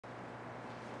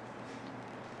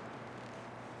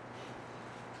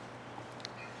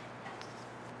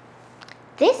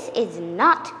This is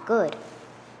not good.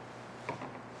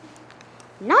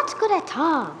 Not good at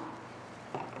all.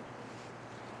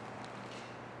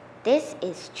 This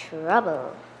is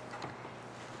trouble.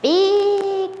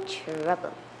 Big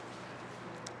trouble.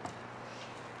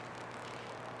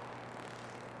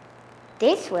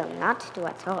 This will not do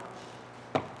at all.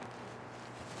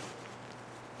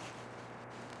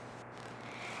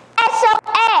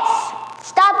 SOS!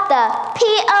 Stop the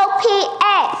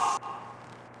POPs!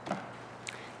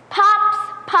 Pops,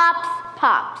 pops,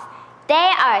 pops. They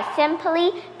are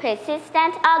simply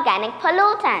persistent organic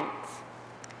pollutants.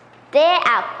 They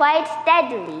are quite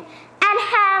deadly and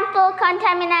harmful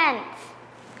contaminants.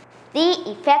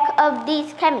 The effect of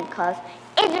these chemicals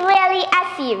is really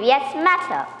a serious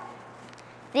matter.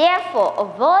 Therefore,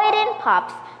 avoiding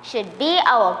pops should be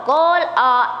our goal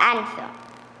or answer.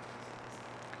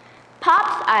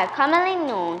 Pops are commonly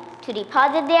known to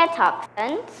deposit their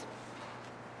toxins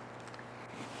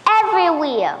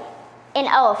everywhere, in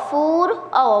our food,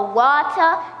 our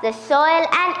water, the soil,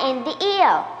 and in the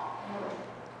air.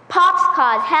 Pops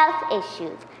cause health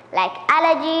issues like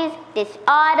allergies,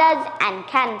 disorders, and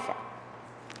cancer.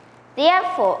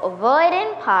 Therefore,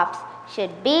 avoiding pops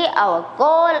should be our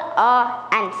goal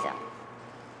or answer.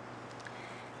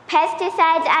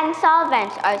 Pesticides and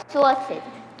solvents are sources,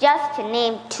 just to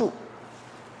name two.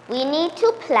 We need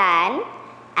to plan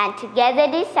and together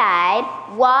decide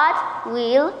what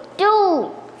we'll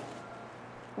do.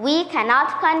 We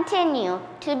cannot continue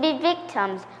to be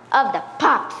victims of the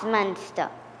pops monster.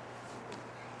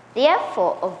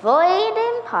 Therefore,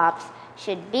 avoiding pops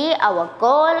should be our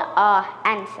goal or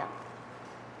answer.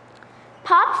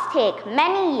 Pops take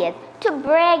many years to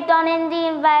break down in the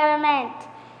environment.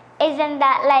 Isn't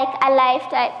that like a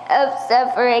lifetime of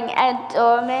suffering and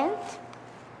torment?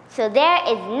 So there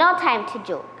is no time to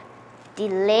joke,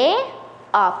 delay,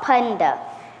 or ponder.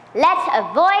 Let's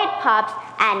avoid pops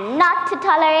and not to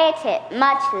tolerate it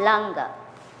much longer.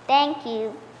 Thank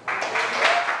you.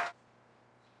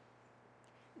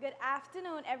 Good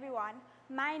afternoon, everyone.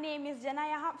 My name is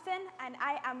Janaya Hobson, and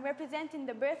I am representing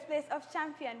the birthplace of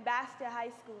champion, Bastia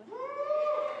High School.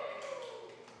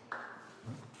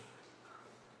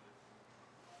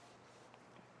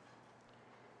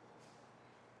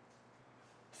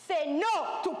 Say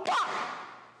no to pop.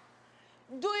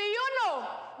 Do you know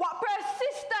what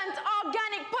persistent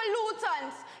organic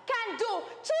pollutants can do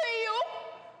to you?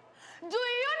 Do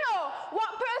you know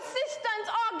what persistent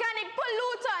organic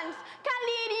pollutants can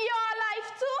lead your life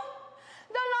to?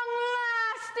 The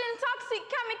long-lasting toxic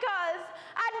chemicals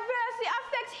adversely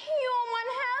affect human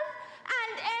health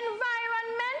and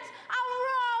environment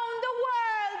around the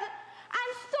world. And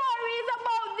stories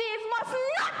about these must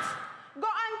not go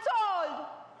untold.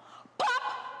 Pop,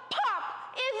 pop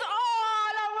is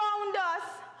all around us.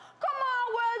 Come on,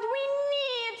 world, we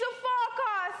need to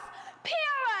focus.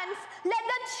 Parents, let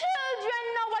the children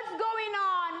know what's going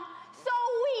on so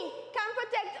we can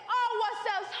protect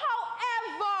ourselves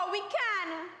however we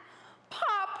can.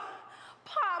 Pop,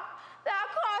 pop, they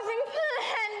are causing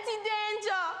plenty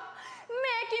danger,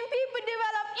 making people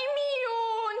develop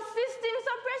immune system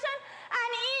suppression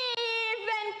and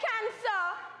even cancer.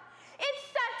 It's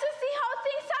sad to see how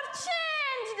things have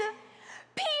changed.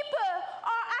 People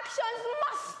or actions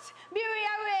must be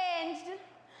rearranged.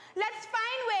 Let's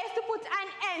find ways to put an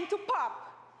end to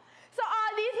pop, so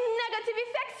all these negative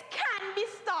effects can be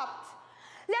stopped.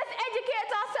 Let's educate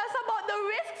ourselves about the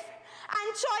risks and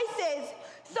choices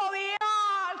so we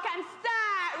all can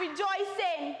start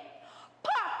rejoicing.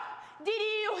 Pop, did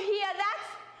you hear that?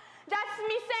 That's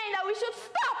me saying that we should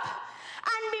stop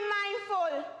and be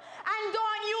mindful and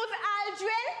don't use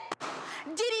Aldrin,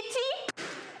 DDT,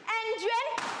 Endrin,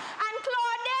 and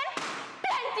Chlordine.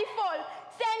 Plentiful.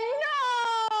 Say no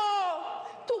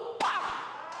to pop.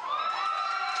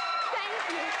 Thank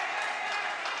you.